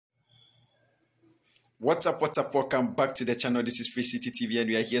What's up, welcome back to the channel. This is Free City TV and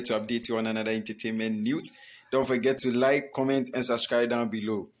we are here to update you on another entertainment news. Don't forget to like, comment and subscribe down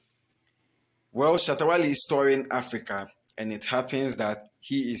below. Well, Shatta Wale is touring Africa and it happens that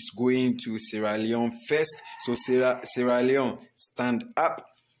he is going to Sierra Leone first. So Sierra Leone, stand up.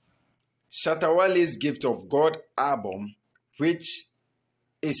 Shatta Wale's Gift of God album, which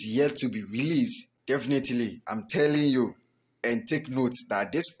is yet to be released, definitely, I'm telling you, and take note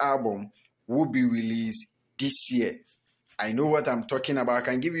that this album will be released this year. I know what I'm talking about. I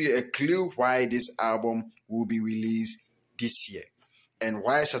can give you a clue why this album will be released this year and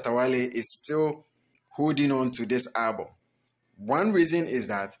why Shatta Wale is still holding on to this album. One reason is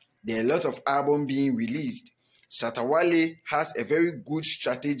that there are a lot of albums being released. Shatta Wale has a very good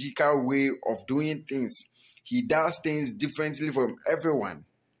strategical way of doing things. He does things differently from everyone.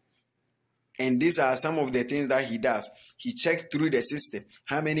 And these are some of the things that he does. He checked through the system,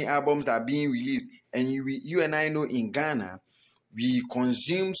 how many albums are being released. And you and I know in Ghana, we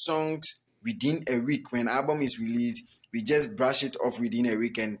consume songs within a week. When an album is released, we just brush it off within a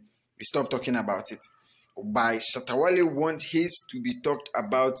week and we stop talking about it. But Shatta Wale wants his to be talked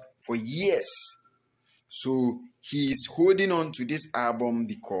about for years. So he is holding on to this album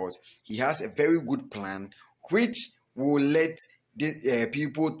because he has a very good plan, which will let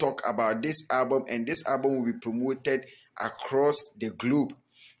people talk about this album, and this album will be promoted across the globe.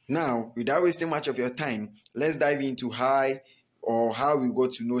 Now, without wasting much of your time, let's dive into how we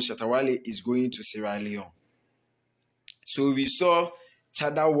got to know Shatta Wale is going to Sierra Leone. So we saw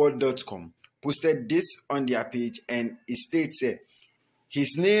ShattaWale.com posted this on their page, and it states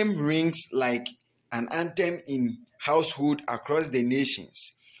his name rings like an anthem in household across the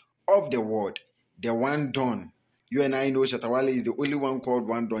nations of the world. The One Dawn. You and I know Shatta Wale is the only one called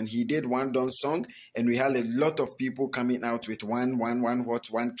One Dawn. He did One Dawn song, and we had a lot of people coming out with one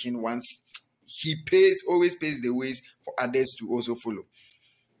king, once. He always pays the ways for others to also follow.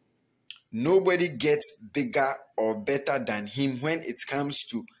 Nobody gets bigger or better than him when it comes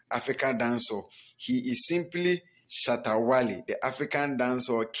to African dancehall. He is simply Shatta Wale, the African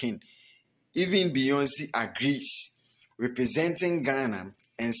dancehall king. Even Beyonce agrees, representing Ghana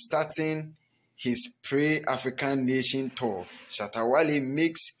and starting his pre-African Nation tour. Shatta Wale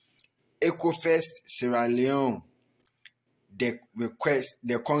makes EcoFest Sierra Leone the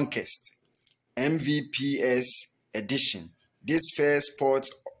Conquest MVPS edition. This first port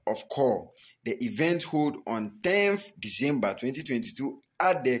of call. The event held on 10th December 2022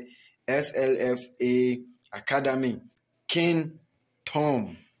 at the SLFA Academy, King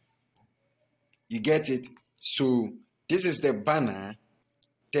Tom. You get it? So this is the banner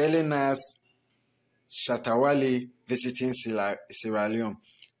telling us Shatta Wale visiting Sierra Leone.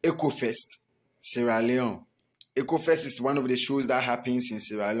 EcoFest, Sierra Leone. EcoFest is one of the shows that happens in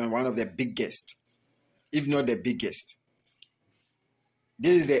Sierra Leone, one of the biggest, if not the biggest.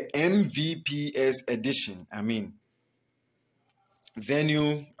 This is the MVPS edition.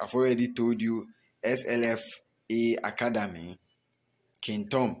 Venue, I've already told you, SLFA Academy, King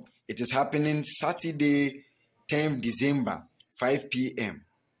Tom. It is happening Saturday, 10th December, 5 p.m.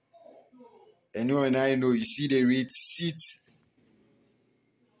 Anyone I know, you see the rate seats.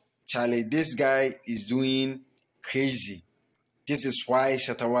 Charlie, this guy is doing crazy. This is why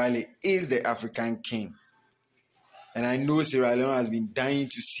Shatta Wale is the African king. And I know Sierra Leone has been dying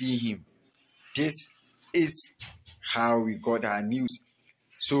to see him. This is how we got our news.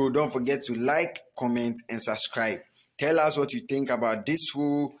 So don't forget to like, comment, and subscribe. Tell us what you think about this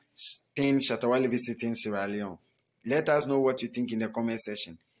whole thing, Shatta Wale visiting Sierra Leone. Let us know what you think in the comment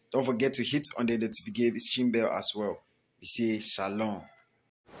section. Don't forget to hit on the notification bell as well. We say shalom.